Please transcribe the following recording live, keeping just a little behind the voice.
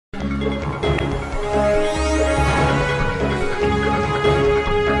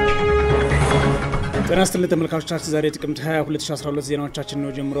ጤና ይስጥልኝ ተመልካቾቻችን ዛሬ ጥቅምት 20 2012 ዜናዎቻችን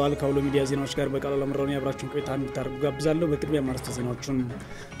ነው ጀምረዋል ከሁሉ ሚዲያ ዜናዎች ጋር በቃል ለምራውን ያብራችሁን ቆይታ እንድታደርጉ ጋብዛለሁ በቅድሚያ ማርስተ ዜናዎቹን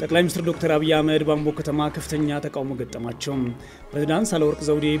ጠቅላይ ሚኒስትር ዶክተር አብይ አህመድ በአምቦ ከተማ ከፍተኛ ተቃውሞ ገጠማቸው ፕሬዝዳንት ሳህለወርቅ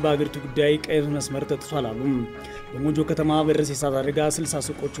ዘውዴ በአገሪቱ ጉዳይ ቀይ መስመር ተጥሷል አሉ በሞጆ ከተማ በደረሰ የእሳት አደጋ 60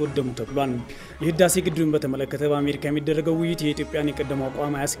 ሱቆች ወደሙ ተብሏል የህዳሴ ግድቡን በተመለከተ በአሜሪካ የሚደረገው ውይይት የኢትዮጵያን የቀደመው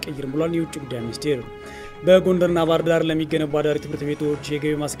አቋም አያስቀይርም ብሏል የውጭ ጉዳይ ሚኒስቴር በጎንደርና ባህር ዳር ለሚገነቡ አዳሪ ትምህርት ቤቶች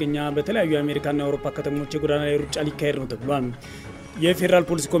የገቢ ማስገኛ በተለያዩ የአሜሪካና የአውሮፓ ከተሞች የጎዳና ላይ ሩጫ ሊካሄድ ነው ተብሏል የፌደራል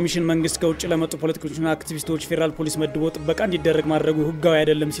ፖሊስ ኮሚሽን መንግስት ከውጭ ለመጡ ፖለቲከኞችና አክቲቪስቶች ፌደራል ፖሊስ መድቦ ጥበቃ እንዲደረግ ማድረጉ ህጋዊ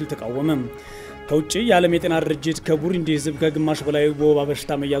አይደለም ሲል ተቃወመ ከውጭ የዓለም የጤና ድርጅት ከቡሩንዲ ህዝብ ከግማሽ በላይ በወባ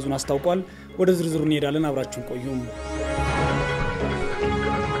በሽታ መያዙን አስታውቋል ወደ ዝርዝሩ እንሄዳለን አብራችሁን ቆዩ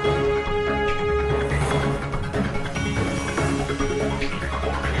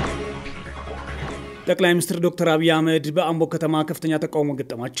ጠቅላይ ሚኒስትር ዶክተር አብይ አህመድ በአምቦ ከተማ ከፍተኛ ተቃውሞ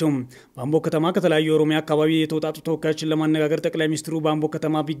ገጠማቸው በአምቦ ከተማ ከተለያዩ ኦሮሚያ አካባቢ የተወጣጡ ተወካዮችን ለማነጋገር ጠቅላይ ሚኒስትሩ በአምቦ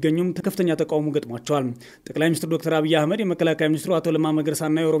ከተማ ቢገኙም ከፍተኛ ተቃውሞ ገጥሟቸዋል ጠቅላይ ሚኒስትር ዶክተር አብይ አህመድ የመከላከያ ሚኒስትሩ አቶ ለማ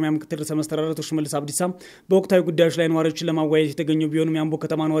መገርሳና የኦሮሚያ ምክትል ርዕሰ መስተዳድር አቶ ሽመልስ አብዲሳ በወቅታዊ ጉዳዮች ላይ ነዋሪዎችን ለማወያየት የተገኙ ቢሆንም የአምቦ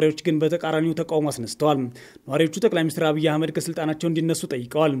ከተማ ነዋሪዎች ግን በተቃራኒው ተቃውሞ አስነስተዋል ነዋሪዎቹ ጠቅላይ ሚኒስትር አብይ አህመድ ከስልጣናቸው እንዲነሱ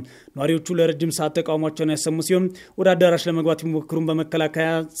ጠይቀዋል ነዋሪዎቹ ለረጅም ሰዓት ተቃውሟቸውን ያሰሙ ሲሆን ወደ አዳራሽ ለመግባት ቢሞክሩም በመከላከያ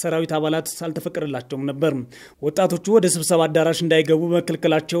ሰራዊት አባላት ሳልተፈቀደላቸው ነበር ወጣቶቹ ወደ ስብሰባ አዳራሽ እንዳይገቡ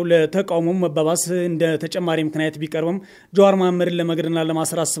በመከልከላቸው ለተቃውሞ መባባስ እንደ ተጨማሪ ምክንያት ቢቀርብም ጀዋር መሐመድን ለመግደልና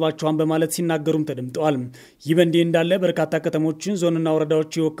ለማሰር አስባቸዋል በማለት ሲናገሩም ተደምጠዋል ይህ በእንዲህ እንዳለ በርካታ ከተሞችን ዞንና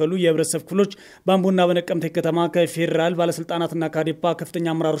ወረዳዎች የወከሉ የህብረተሰብ ክፍሎች በአምቦና በነቀምቴ ከተማ ከፌደራል ባለስልጣናትና ከአዴፓ ከፍተኛ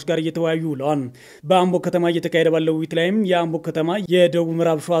አመራሮች ጋር እየተወያዩ ውለዋል በአምቦ ከተማ እየተካሄደ ባለው ውይይት ላይም የአምቦ ከተማ የደቡብ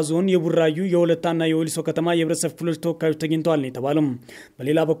ምዕራብ ሸዋ ዞን የቡራዩ የወለታና የወሊሶ ከተማ የህብረተሰብ ክፍሎች ተወካዮች ተገኝተዋል ነው የተባለው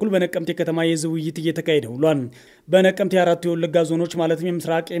በሌላ በኩል በነቀምቴ ከተማ የህዝብ ውይይት እየተካሄደ ውሏል በነቀምቴ አራቱ የወለጋ ዞኖች ማለትም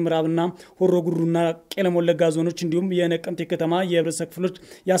የምስራቅ የምዕራብና ሆሮ ጉሩና ቄለም ወለጋ ዞኖች እንዲሁም የነቀምቴ ከተማ የህብረተሰብ ክፍሎች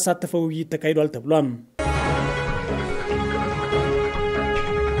ያሳተፈው ውይይት ተካሂዷል ተብሏል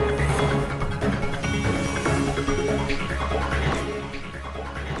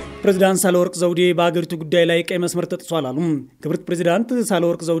ፕሬዝዳንት ሳህለወርቅ ዘውዴ በአገሪቱ ጉዳይ ላይ ቀይ መስመር ተጥሷል አሉ ክብርት ፕሬዝዳንት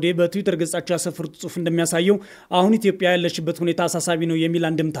ሳህለወርቅ ዘውዴ በትዊተር ገጻቸው ያሰፈሩት ጽሑፍ እንደሚያሳየው አሁን ኢትዮጵያ ያለችበት ሁኔታ አሳሳቢ ነው የሚል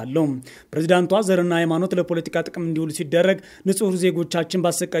አንድምታ አለው ፕሬዝዳንቷ ዘርና ሃይማኖት ለፖለቲካ ጥቅም እንዲውሉ ሲደረግ ንጹህ ዜጎቻችን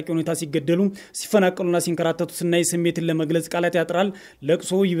በአሰቃቂ ሁኔታ ሲገደሉ ሲፈናቀሉና ሲንከራተቱ ስናይ ስሜትን ለመግለጽ ቃላት ያጥራል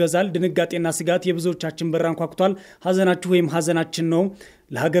ለቅሶ ይበዛል ድንጋጤና ስጋት የብዙዎቻችን በር አንኳኩቷል ሀዘናችሁ ወይም ሀዘናችን ነው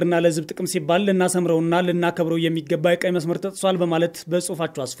ለሀገርና ለህዝብ ጥቅም ሲባል ለናሰምረውና ለናከብረው የሚገባ ቀይ መስመር ተጥሷል በማለት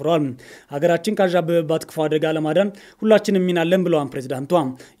በጽሑፋቸው አስፍረዋል ሀገራችን ካዣበበባት ክፉ አደጋ ለማዳን ሁላችንም ሚናለን ብለዋል ፕሬዝዳንቷ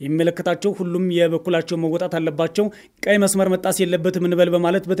የሚመለከታቸው ሁሉም የበኩላቸው መወጣት አለባቸው ቀይ መስመር መጣስ የለበትም እንበል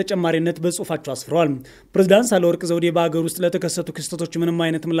በማለት በተጨማሪነት በጽሑፋቸው አስፍረዋል ፕሬዝዳንት ሳህለወርቅ ዘውዴ በአገር ውስጥ ለተከሰቱ ክስተቶች ምንም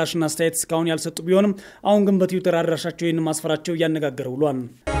አይነት ምላሽና አስተያየት እስካሁን ያልሰጡ ቢሆንም አሁን ግን በትዊተር አድራሻቸው ይህን ማስፈራቸው እያነጋገረ ውሏል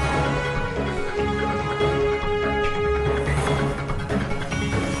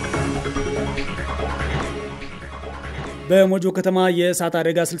በሞጆ ከተማ የእሳት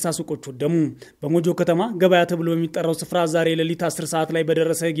አደጋ 60 ሱቆች ወደሙ በሞጆ ከተማ ገበያ ተብሎ በሚጠራው ስፍራ ዛሬ ለሊት 10 ሰዓት ላይ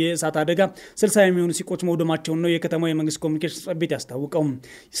በደረሰ የእሳት አደጋ 60 የሚሆኑ ሱቆች መውደማቸው ነው የከተማው የመንግስት ኮሚኒኬሽን ጽሕፈት ቤት ያስታወቀው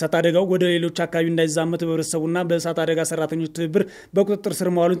የእሳት አደጋው ወደ ሌሎች አካባቢ እንዳይዛመት በህብረተሰቡና በእሳት አደጋ ሰራተኞች ትብብር በቁጥጥር ስር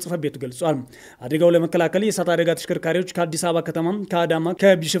መዋሉን ጽሕፈት ቤቱ ገልጿል አደጋው ለመከላከል የእሳት አደጋ ተሽከርካሪዎች ከአዲስ አበባ ከተማ ከአዳማ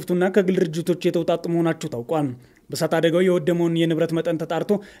ከቢሸፍቱና ከግል ድርጅቶች የተውጣጡ መሆናቸው ታውቋል በእሳት አደጋው የወደመውን የንብረት መጠን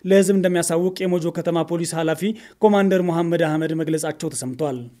ተጣርቶ ለህዝብ እንደሚያሳውቅ የሞጆ ከተማ ፖሊስ ኃላፊ ኮማንደር መሐመድ አህመድ መግለጻቸው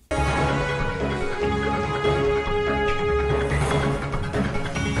ተሰምቷል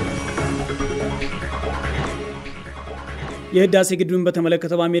የህዳሴ ግድቡን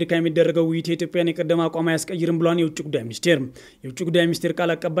በተመለከተ በአሜሪካ የሚደረገው ውይይት የኢትዮጵያን የቀደመ አቋም አያስቀይርም ብሏል የውጭ ጉዳይ ሚኒስቴር የውጭ ጉዳይ ሚኒስቴር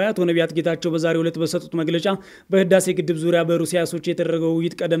ቃል አቀባይ አቶ ነቢያት ጌታቸው በዛሬው ዕለት በሰጡት መግለጫ በህዳሴ ግድብ ዙሪያ በሩሲያ ሰዎች የተደረገው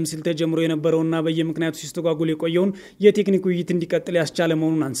ውይይት ቀደም ሲል ተጀምሮ የነበረውና በየምክንያቱ ሲስተጓጉል የቆየውን የቴክኒክ ውይይት እንዲቀጥል ያስቻለ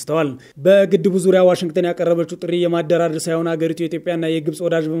መሆኑን አንስተዋል በግድቡ ዙሪያ ዋሽንግተን ያቀረበችው ጥሪ የማደራደር ሳይሆን አገሪቱ የኢትዮጵያና የግብጽ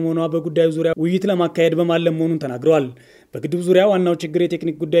ወዳጅ በመሆኗ በጉዳዩ ዙሪያ ውይይት ለማካሄድ በማለም መሆኑን ተናግረዋል በግድቡ ዙሪያ ዋናው ችግር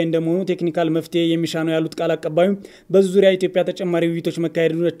የቴክኒክ ጉዳይ እንደመሆኑ ቴክኒካል መፍትሄ የሚሻ ነው ያሉት ቃል አቀባዩ በዚህ ዙሪያ ኢትዮጵያ ተጨማሪ ውይይቶች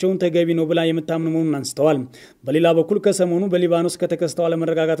መካሄዳቸው ተገቢ ነው ብላ የምታምኑ መሆኑን አንስተዋል በሌላ በኩል ከሰሞኑ በሊባኖስ ከተከሰተው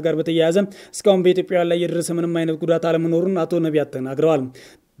አለመረጋጋት ጋር በተያያዘ እስካሁን በኢትዮጵያ ላይ የደረሰ ምንም አይነት ጉዳት አለመኖሩን አቶ ነቢያት ተናግረዋል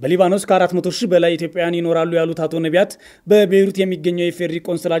በሊባኖስ ከ400 ሺህ በላይ ኢትዮጵያውያን ይኖራሉ ያሉት አቶ ነቢያት በቤይሩት የሚገኘው የፌሪ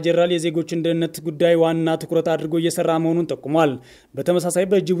ቆንስላ ጀነራል የዜጎችን ደህንነት ጉዳይ ዋና ትኩረት አድርጎ እየሰራ መሆኑን ጠቁሟል። በተመሳሳይ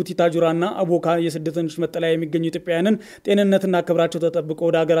በጅቡቲ ታጁራና አቦካ የስደተኞች መጠለያ የሚገኙ ኢትዮጵያውያንን ጤንነትና ክብራቸው ተጠብቆ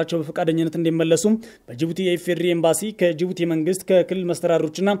ወደ ሀገራቸው በፈቃደኝነት እንዲመለሱ በጅቡቲ የፌሪ ኤምባሲ ከጅቡቲ መንግስት ከክልል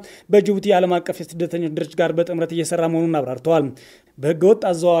መስተዳድሮችና በጅቡቲ ዓለም አቀፍ የስደተኞች ድርጅት ጋር በጥምረት እየሰራ መሆኑን አብራርተዋል። በህገወጥ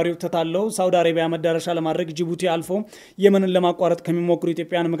አዘዋዋሪው ተታለው ሳውዲ አረቢያ መዳረሻ ለማድረግ ጅቡቲ አልፎ የመንን ለማቋረጥ ከሚሞክሩ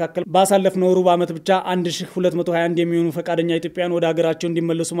ኢትዮጵያውያን መካከል ባሳለፍነው ሩብ ዓመት ብቻ 1221 የሚሆኑ ፈቃደኛ ኢትዮጵያውያን ወደ ሀገራቸው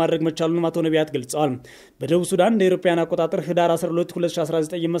እንዲመለሱ ማድረግ መቻሉን አቶ ነቢያት ገልጸዋል። በደቡብ ሱዳን እንደ አውሮፓውያን አቆጣጠር ህዳር 12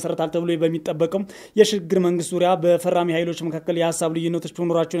 2019 ይመሰረታል ተብሎ በሚጠበቀው የሽግግር መንግስት ዙሪያ በፈራሚ ኃይሎች መካከል የሐሳብ ልዩነቶች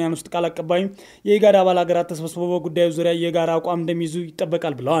መኖራቸውን ያነሱት ቃል አቀባዩ የኢጋድ አባል ሀገራት ተሰብስበው በጉዳዩ ዙሪያ የጋራ አቋም እንደሚይዙ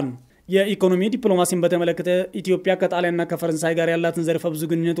ይጠበቃል ብለዋል። የኢኮኖሚ ዲፕሎማሲን በተመለከተ ኢትዮጵያ ከጣሊያንና ከፈረንሳይ ጋር ያላትን ዘርፈ ብዙ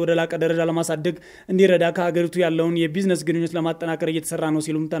ግንኙነት ወደ ላቀ ደረጃ ለማሳደግ እንዲረዳ ከሀገሪቱ ያለውን የቢዝነስ ግንኙነት ለማጠናከር እየተሰራ ነው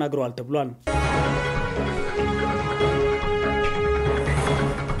ሲሉም ተናግረዋል ተብሏል።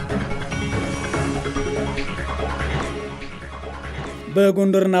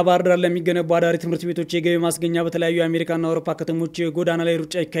 በጎንደርና ባህር ዳር ለሚገነቡ አዳሪ ትምህርት ቤቶች የገቢ ማስገኛ በተለያዩ የአሜሪካና አውሮፓ ከተሞች የጎዳና ላይ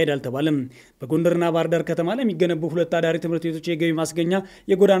ሩጫ ይካሄዳል ተባለም። በጎንደርና ባህር ዳር ከተማ ለሚገነቡ ሁለት አዳሪ ትምህርት ቤቶች የገቢ ማስገኛ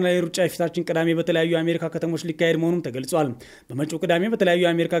የጎዳና ላይ ሩጫ የፊታችን ቅዳሜ በተለያዩ የአሜሪካ ከተሞች ሊካሄድ መሆኑም ተገልጿል። በመጪው ቅዳሜ በተለያዩ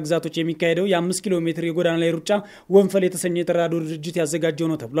የአሜሪካ ግዛቶች የሚካሄደው የ5 ኪሎ ሜትር የጎዳና ላይ ሩጫ ወንፈል የተሰኘ የተራድኦ ድርጅት ያዘጋጀው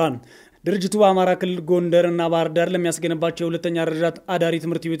ነው ተብሏል። ድርጅቱ በአማራ ክልል ጎንደርና ባህር ዳር ለሚያስገነባቸው የሁለተኛ ደረጃ አዳሪ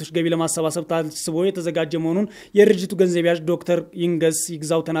ትምህርት ቤቶች ገቢ ለማሰባሰብ ታስቦ የተዘጋጀ መሆኑን የድርጅቱ ገንዘብ ያዥ ዶክተር ይንገስ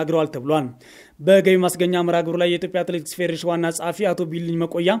ይግዛው ተናግረዋል ተብሏል። በገቢ ማስገኛ መርሃ ግብሩ ላይ የኢትዮጵያ አትሌቲክስ ፌዴሬሽን ዋና ጸሐፊ አቶ ቢልኝ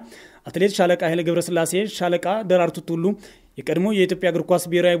መቆያ፣ አትሌት ሻለቃ ኃይለ ገብረስላሴ፣ ሻለቃ ደራርቱ ቱሉ፣ የቀድሞ የኢትዮጵያ እግር ኳስ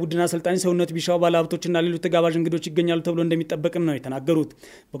ብሔራዊ ቡድን አሰልጣኝ ሰውነት ቢሻው፣ ባለሀብቶችና ሌሎች ተጋባዥ እንግዶች ይገኛሉ ተብሎ እንደሚጠበቅም ነው የተናገሩት።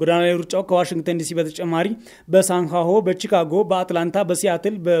 በጎዳና ላይ ሩጫው ከዋሽንግተን ዲሲ በተጨማሪ በሳንሃሆ፣ በቺካጎ፣ በአትላንታ፣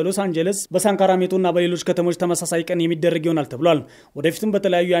 በሲያትል፣ በሎስ አንጀለስ፣ በሳንካራሜቶና በሌሎች ከተሞች ተመሳሳይ ቀን የሚደረግ ይሆናል ተብሏል። ወደፊትም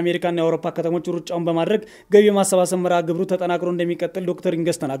በተለያዩ የአሜሪካና የአውሮፓ ከተሞች ሩጫውን በማድረግ ገቢ የማሰባሰብ መርሃ ግብሩ ተጠናክሮ እንደሚቀጥል ዶክተር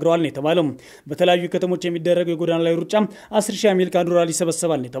ይንገስ ተናግረዋል ነው የተባለው። በተለያዩ ከተሞች የሚደረገው የጎዳና ላይ ሩጫ 10,000 የአሜሪካ ዶላር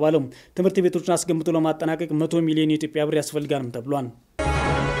ይሰበሰባል ነው የተባለው። ትምህርት ቤቶችን አስገንብቶ ለማጠናቀቅ 100 ሚሊዮን የኢትዮጵያ ብር ያስፈልጋል ተብሏል።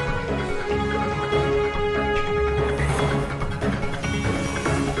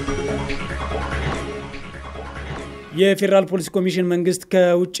 የፌዴራል ፖሊስ ኮሚሽን መንግስት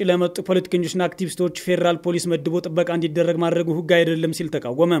ከውጭ ለመጡ ፖለቲከኞችና አክቲቪስቶች ፌዴራል ፖሊስ መድቦ ጥበቃ እንዲደረግ ማድረጉ ህግ አይደለም ሲል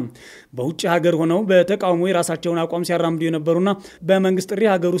ተቃወመ። በውጭ ሀገር ሆነው በተቃውሞ የራሳቸውን አቋም ሲያራምዱ የነበሩና በመንግስት ጥሪ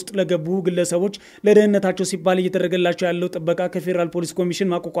ሀገር ውስጥ ለገቡ ግለሰቦች ለደህንነታቸው ሲባል እየተደረገላቸው ያለው ጥበቃ ከፌዴራል ፖሊስ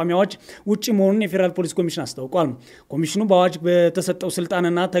ኮሚሽን ማቋቋሚያዎች ውጭ መሆኑን የፌዴራል ፖሊስ ኮሚሽን አስታውቋል። ኮሚሽኑ በአዋጅ በተሰጠው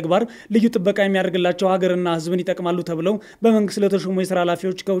ስልጣንና ተግባር ልዩ ጥበቃ የሚያደርግላቸው ሀገርና ህዝብን ይጠቅማሉ ተብለው በመንግስት ለተሾሙ የስራ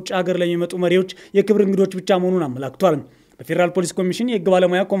ኃላፊዎች ከውጭ ሀገር ለሚመጡ መሪዎች የክብር እንግዶች ብቻ መሆኑን አመላክቷል። በፌዴራል ፖሊስ ኮሚሽን የህግ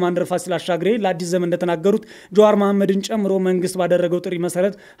ባለሙያ ኮማንደር ፋሲል አሻግሬ ለአዲስ ዘመን እንደተናገሩት ጀዋር መሐመድን ጨምሮ መንግስት ባደረገው ጥሪ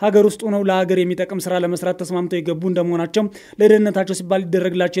መሰረት ሀገር ውስጥ ሆነው ለሀገር የሚጠቅም ስራ ለመስራት ተስማምተው የገቡ እንደመሆናቸው ለደህንነታቸው ሲባል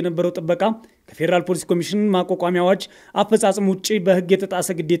ሊደረግላቸው የነበረው ጥበቃ ከፌዴራል ፖሊስ ኮሚሽን ማቋቋሚያዎች አፈጻጸም ውጪ በህግ የተጣሰ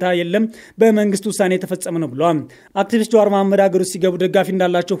ግዴታ የለም፣ በመንግስት ውሳኔ የተፈጸመ ነው ብለዋል። አክቲቪስት ጀዋር መሐመድ ሀገር ውስጥ ሲገቡ ደጋፊ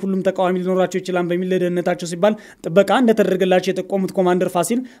እንዳላቸው ሁሉም ተቃዋሚ ሊኖራቸው ይችላል በሚል ለደህንነታቸው ሲባል ጥበቃ እንደተደረገላቸው የጠቆሙት ኮማንደር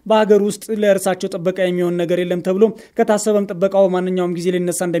ፋሲል በሀገር ውስጥ ለእርሳቸው ጥበቃ የሚሆን ነገር የለም ተብሎ ከታሰበም ጥበቃው ማንኛውም ጊዜ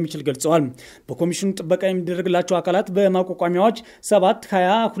ሊነሳ እንደሚችል ገልጸዋል። በኮሚሽኑ ጥበቃ የሚደረግላቸው አካላት በማቋቋሚያዎች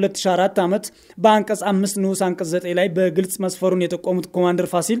 7/20/2004 ዓመት በአንቀጽ 5 ንዑስ አንቀጽ 9 ላይ በግልጽ መስፈሩን የጠቆሙት ኮማንደር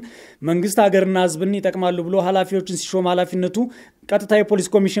ፋሲል መንግስት ሀገርና ህዝብን ይጠቅማሉ ብሎ ኃላፊዎችን ሲሾም ኃላፊነቱ ቀጥታ የፖሊስ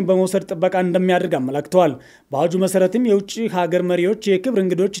ኮሚሽን በመውሰድ ጥበቃ እንደሚያደርግ አመላክተዋል። በአዋጁ መሰረትም የውጭ ሀገር መሪዎች፣ የክብር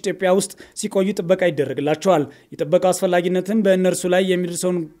እንግዶች ኢትዮጵያ ውስጥ ሲቆዩ ጥበቃ ይደረግላቸዋል። የጥበቃው አስፈላጊነትን በእነርሱ ላይ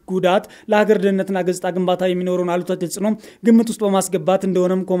የሚደርሰውን ጉዳት፣ ለሀገር ደህንነትና ገጽታ ግንባታ የሚኖረውን አሉታዊ ተጽዕኖ ግምት ውስጥ በማስገባት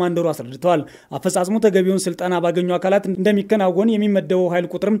እንደሆነም ኮማንደሩ አስረድተዋል። አፈጻጽሙ ተገቢውን ስልጠና ባገኙ አካላት እንደሚከናወን የሚመደበው ኃይል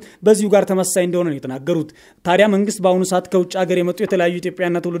ቁጥርም በዚሁ ጋር ተመሳሳይ እንደሆነ ነው የተናገሩት። ታዲያ መንግስት በአሁኑ ሰዓት ከውጭ ሀገር የመጡ የተለያዩ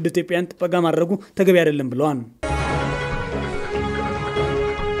ኢትዮጵያና ትውልድ ኢትዮጵያን ጥበቃ ማድረጉ ተገቢ አይደለም ብለዋል።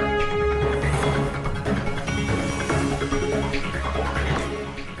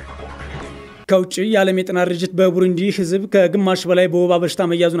 ከውጭ የዓለም የጤና ድርጅት በቡሩንዲ ህዝብ ከግማሽ በላይ በወባ በሽታ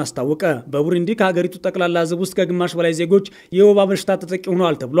መያዙን አስታወቀ። በቡሩንዲ ከሀገሪቱ ጠቅላላ ህዝብ ውስጥ ከግማሽ በላይ ዜጎች የወባ በሽታ ተጠቂ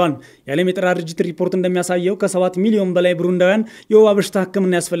ሆነዋል ተብሏል። የዓለም የጤና ድርጅት ሪፖርት እንደሚያሳየው ከ7 ሚሊዮን በላይ ቡሩንዳውያን የወባ በሽታ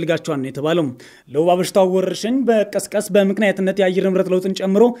ሕክምና ያስፈልጋቸዋል ነው የተባለው። ለወባ በሽታው ወረርሽኝ በቀስቀስ በምክንያትነት የአየር ንብረት ለውጥን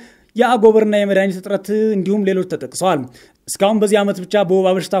ጨምሮ የአጎበርና የመድኃኒት እጥረት እንዲሁም ሌሎች ተጠቅሰዋል። እስካሁን በዚህ ዓመት ብቻ በወባ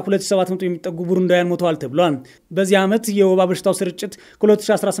በሽታ 2700 የሚጠጉ ቡሩንዳውያን ሞተዋል ተብሏል። በዚህ ዓመት የወባ በሽታው ስርጭት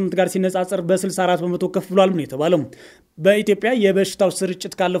ከ2018 ጋር ሲነጻጸር በ64 በመቶ ከፍ ብሏል ነው የተባለው። በኢትዮጵያ የበሽታው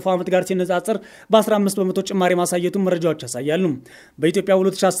ስርጭት ካለፈው ዓመት ጋር ሲነጻጸር በ15 በመቶ ጭማሪ ማሳየቱን መረጃዎች ያሳያሉ። በኢትዮጵያ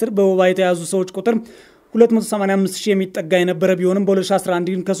 2010 በወባ የተያዙ ሰዎች ቁጥር 285,000 የሚጠጋ የነበረ ቢሆንም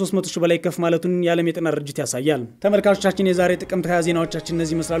በ2011 ግን ከ300,000 በላይ ከፍ ማለቱን የዓለም የጤና ድርጅት ያሳያል። ተመልካቾቻችን የዛሬ ጥቅምት 20 ዜናዎቻችን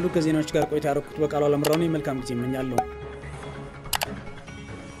እነዚህ ይመስላሉ። ከዜናዎች ጋር ቆይታ ያደረኩት በቃሉ አለምራው ነኝ። መልካም ጊዜ እመኛለሁ።